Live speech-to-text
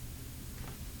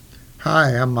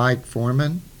Hi, I'm Mike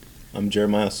Foreman. I'm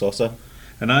Jeremiah Sosa.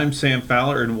 And I'm Sam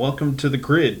Fowler, and welcome to The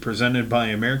Grid, presented by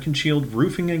American Shield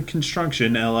Roofing and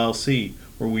Construction, LLC,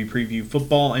 where we preview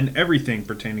football and everything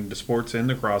pertaining to sports in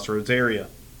the Crossroads area.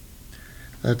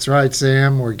 That's right,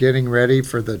 Sam. We're getting ready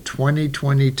for the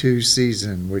 2022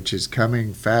 season, which is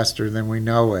coming faster than we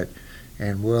know it.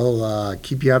 And we'll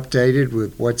keep you updated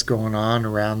with what's going on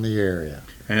around the area.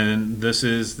 And this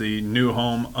is the new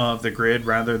home of The Grid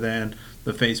rather than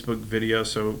the Facebook video,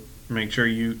 so make sure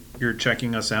you're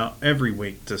checking us out every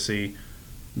week to see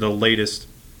the latest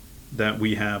that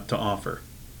we have to offer.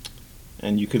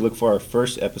 And you could look for our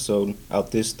first episode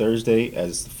out this Thursday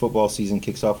as the football season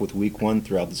kicks off with Week 1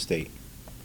 throughout the state.